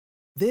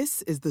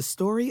This is the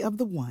story of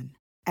the one.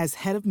 As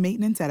head of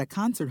maintenance at a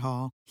concert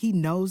hall, he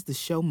knows the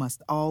show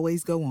must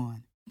always go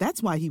on.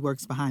 That's why he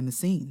works behind the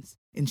scenes,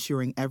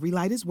 ensuring every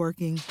light is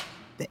working,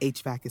 the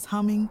HVAC is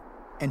humming,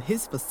 and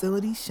his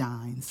facility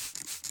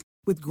shines.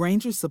 With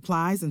Grainger's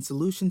supplies and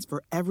solutions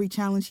for every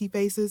challenge he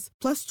faces,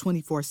 plus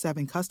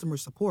 24/7 customer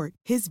support,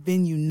 his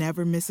venue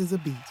never misses a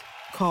beat.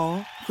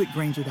 Call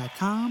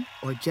quickgrainger.com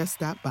or just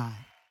stop by.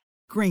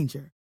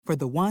 Grainger, for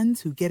the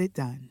ones who get it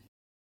done.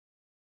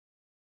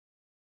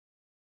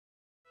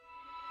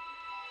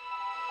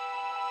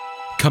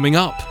 Coming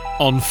up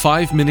on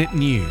 5 Minute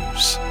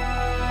News.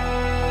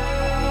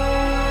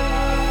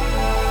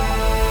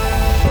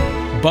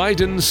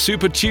 Biden's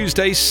Super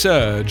Tuesday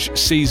surge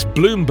sees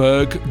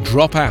Bloomberg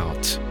drop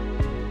out.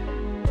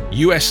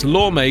 US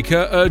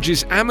lawmaker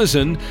urges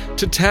Amazon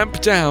to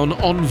tamp down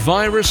on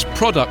virus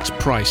product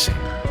pricing.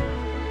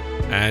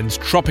 And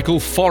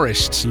tropical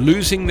forests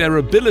losing their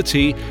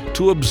ability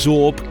to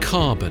absorb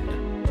carbon.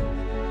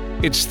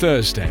 It's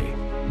Thursday,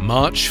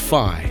 March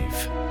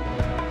 5.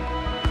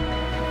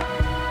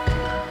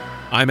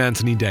 I'm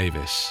Anthony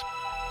Davis.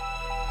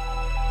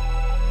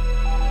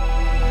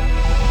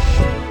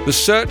 The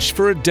search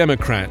for a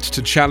Democrat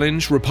to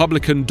challenge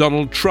Republican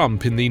Donald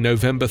Trump in the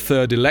November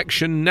 3rd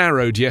election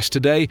narrowed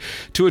yesterday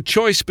to a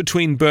choice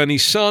between Bernie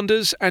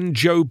Sanders and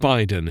Joe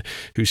Biden,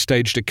 who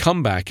staged a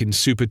comeback in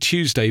Super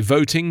Tuesday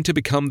voting to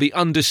become the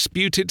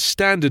undisputed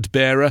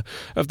standard-bearer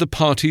of the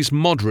party's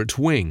moderate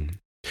wing.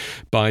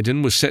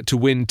 Biden was set to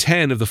win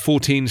 10 of the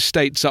 14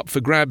 states up for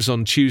grabs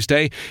on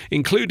Tuesday,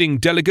 including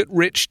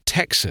delegate-rich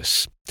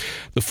Texas.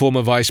 The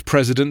former vice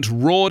president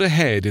roared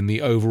ahead in the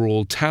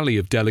overall tally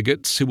of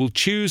delegates who will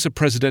choose a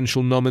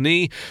presidential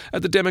nominee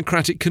at the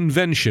Democratic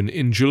Convention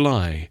in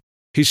July.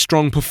 His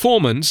strong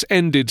performance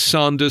ended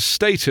Sanders'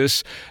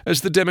 status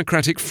as the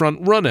Democratic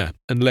frontrunner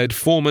and led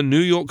former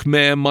New York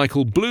Mayor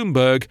Michael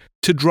Bloomberg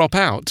to drop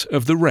out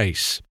of the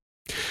race.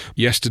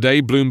 Yesterday,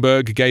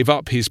 Bloomberg gave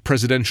up his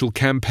presidential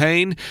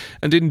campaign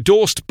and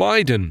endorsed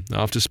Biden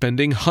after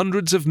spending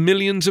hundreds of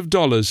millions of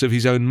dollars of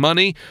his own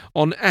money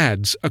on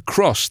ads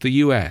across the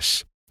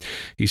US.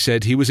 He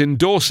said he was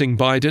endorsing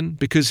Biden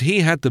because he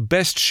had the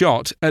best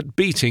shot at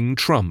beating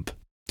Trump.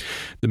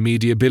 The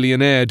media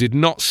billionaire did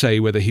not say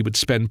whether he would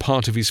spend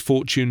part of his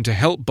fortune to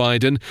help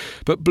Biden,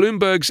 but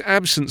Bloomberg's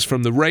absence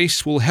from the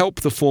race will help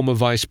the former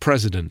vice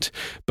president.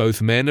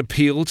 Both men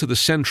appeal to the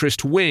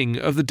centrist wing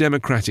of the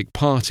Democratic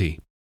Party.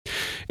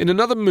 In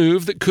another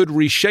move that could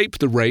reshape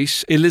the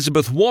race,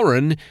 Elizabeth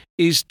Warren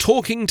is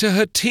talking to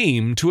her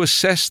team to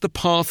assess the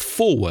path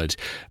forward,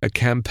 a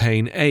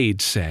campaign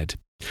aide said.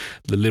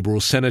 The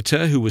Liberal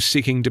senator, who was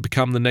seeking to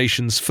become the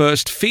nation's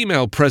first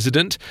female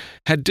president,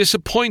 had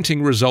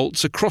disappointing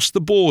results across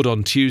the board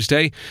on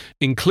Tuesday,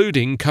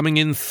 including coming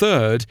in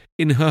third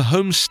in her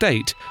home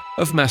state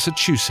of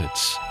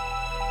Massachusetts.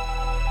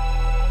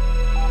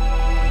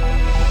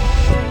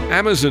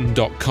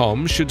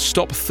 Amazon.com should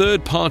stop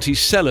third-party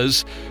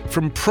sellers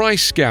from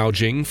price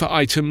gouging for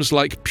items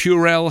like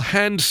Purell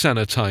hand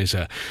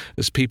sanitizer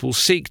as people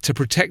seek to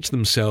protect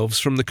themselves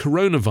from the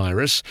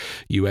coronavirus,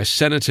 US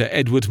Senator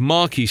Edward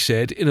Markey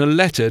said in a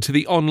letter to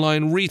the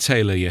online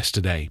retailer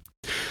yesterday.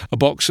 A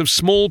box of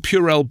small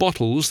Purell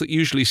bottles that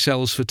usually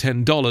sells for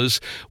 $10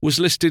 was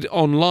listed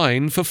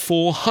online for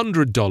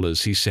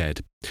 $400, he said.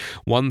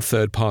 One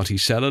third-party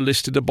seller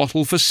listed a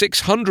bottle for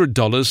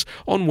 $600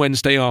 on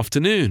Wednesday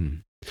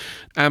afternoon.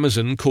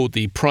 Amazon called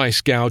the price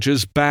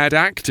gougers bad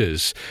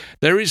actors.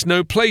 There is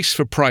no place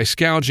for price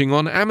gouging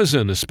on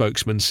Amazon, a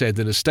spokesman said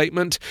in a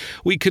statement.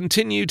 We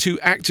continue to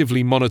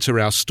actively monitor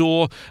our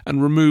store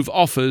and remove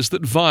offers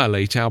that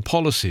violate our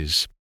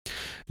policies.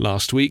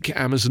 Last week,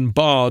 Amazon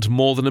barred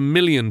more than 1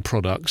 million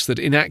products that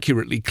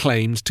inaccurately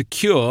claimed to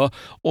cure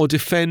or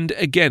defend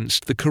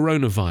against the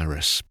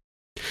coronavirus.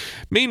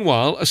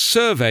 Meanwhile, a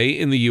survey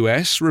in the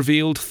US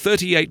revealed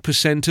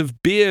 38%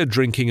 of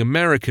beer-drinking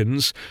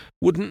Americans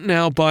wouldn't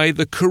now buy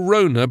the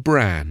Corona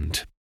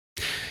brand.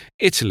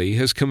 Italy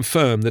has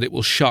confirmed that it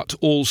will shut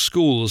all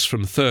schools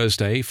from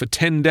Thursday for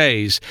 10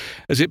 days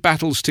as it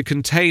battles to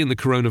contain the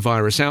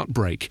coronavirus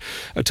outbreak.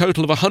 A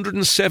total of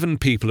 107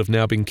 people have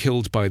now been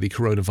killed by the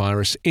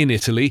coronavirus in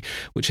Italy,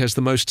 which has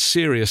the most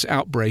serious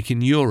outbreak in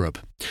Europe.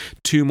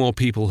 2 more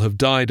people have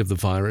died of the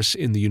virus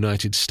in the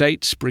United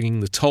States,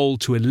 bringing the toll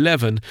to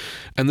 11,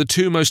 and the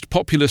 2 most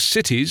populous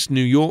cities,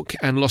 New York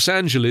and Los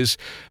Angeles,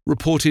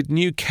 reported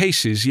new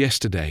cases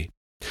yesterday.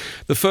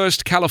 The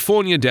first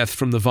California death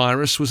from the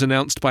virus was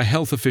announced by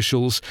health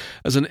officials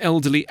as an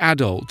elderly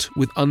adult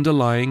with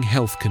underlying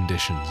health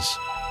conditions.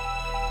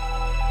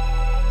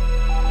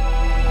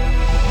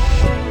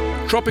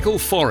 Tropical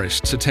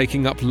forests are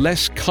taking up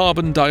less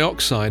carbon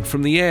dioxide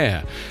from the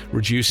air,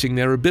 reducing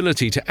their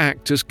ability to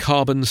act as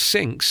carbon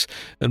sinks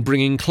and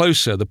bringing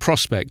closer the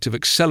prospect of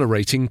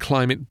accelerating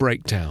climate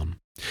breakdown.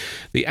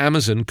 The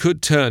Amazon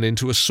could turn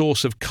into a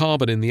source of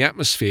carbon in the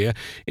atmosphere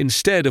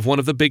instead of one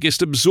of the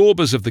biggest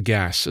absorbers of the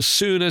gas as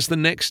soon as the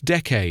next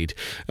decade,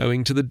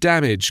 owing to the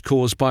damage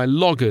caused by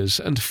loggers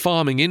and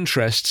farming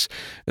interests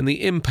and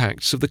the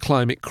impacts of the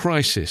climate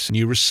crisis,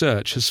 new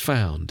research has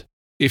found.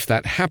 If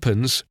that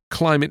happens,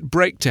 climate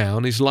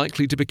breakdown is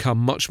likely to become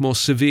much more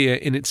severe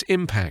in its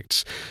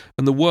impacts,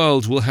 and the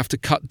world will have to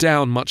cut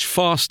down much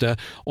faster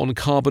on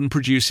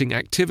carbon-producing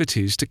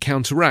activities to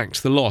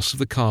counteract the loss of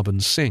the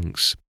carbon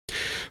sinks.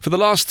 For the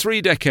last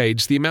 3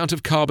 decades, the amount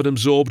of carbon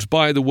absorbed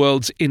by the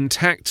world's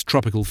intact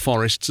tropical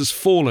forests has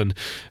fallen,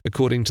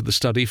 according to the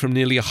study from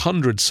nearly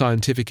 100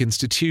 scientific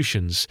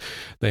institutions.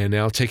 They are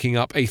now taking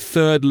up a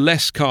third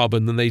less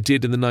carbon than they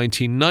did in the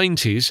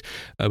 1990s,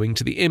 owing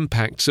to the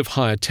impacts of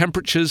higher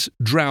temperatures,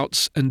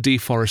 droughts, and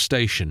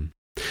deforestation.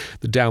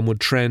 The downward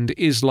trend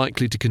is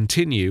likely to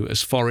continue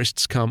as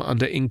forests come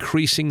under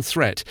increasing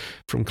threat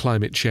from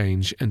climate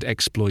change and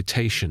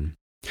exploitation.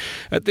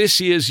 At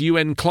this year's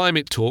UN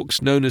climate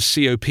talks, known as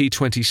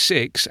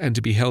COP26, and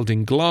to be held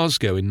in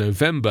Glasgow in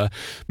November,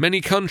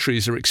 many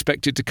countries are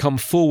expected to come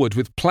forward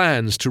with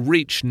plans to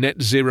reach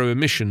net zero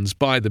emissions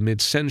by the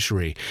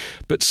mid-century.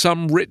 But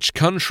some rich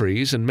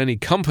countries and many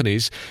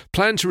companies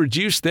plan to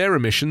reduce their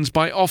emissions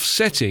by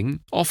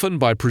offsetting, often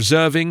by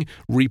preserving,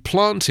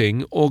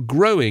 replanting, or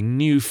growing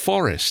new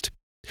forest.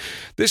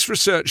 This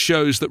research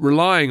shows that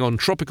relying on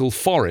tropical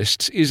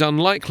forests is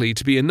unlikely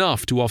to be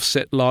enough to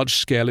offset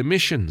large-scale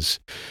emissions.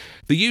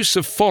 The use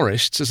of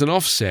forests as an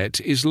offset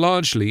is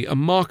largely a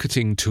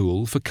marketing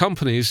tool for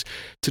companies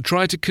to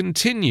try to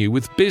continue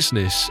with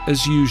business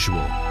as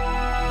usual.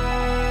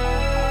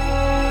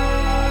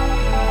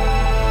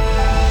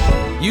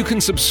 You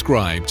can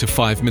subscribe to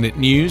 5 Minute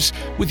News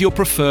with your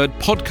preferred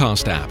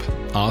podcast app.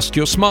 Ask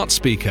your smart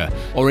speaker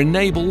or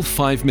enable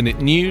 5 Minute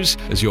News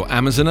as your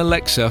Amazon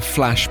Alexa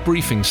flash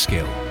briefing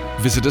skill.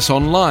 Visit us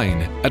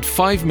online at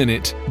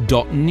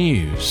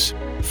 5minute.news.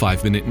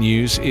 5 Minute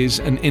News is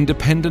an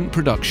independent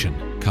production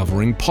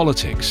covering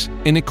politics,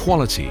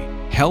 inequality,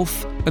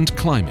 health and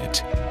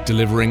climate,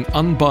 delivering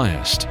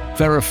unbiased,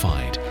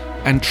 verified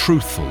and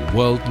truthful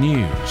world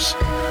news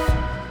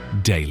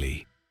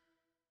daily.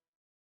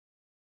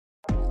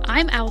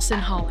 I'm Allison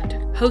Holland,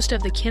 host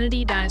of the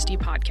Kennedy Dynasty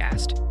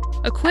podcast.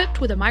 Equipped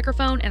with a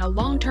microphone and a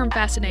long-term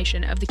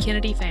fascination of the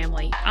Kennedy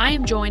family, I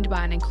am joined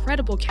by an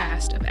incredible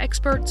cast of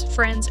experts,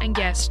 friends, and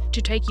guests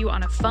to take you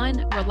on a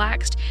fun,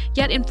 relaxed,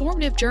 yet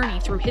informative journey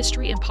through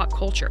history and pop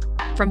culture.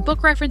 From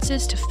book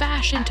references to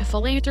fashion to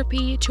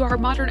philanthropy to our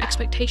modern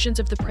expectations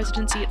of the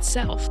presidency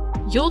itself,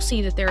 you'll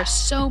see that there is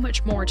so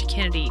much more to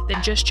Kennedy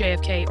than just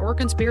JFK or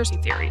conspiracy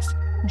theories.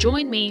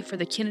 Join me for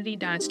the Kennedy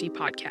Dynasty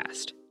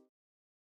podcast.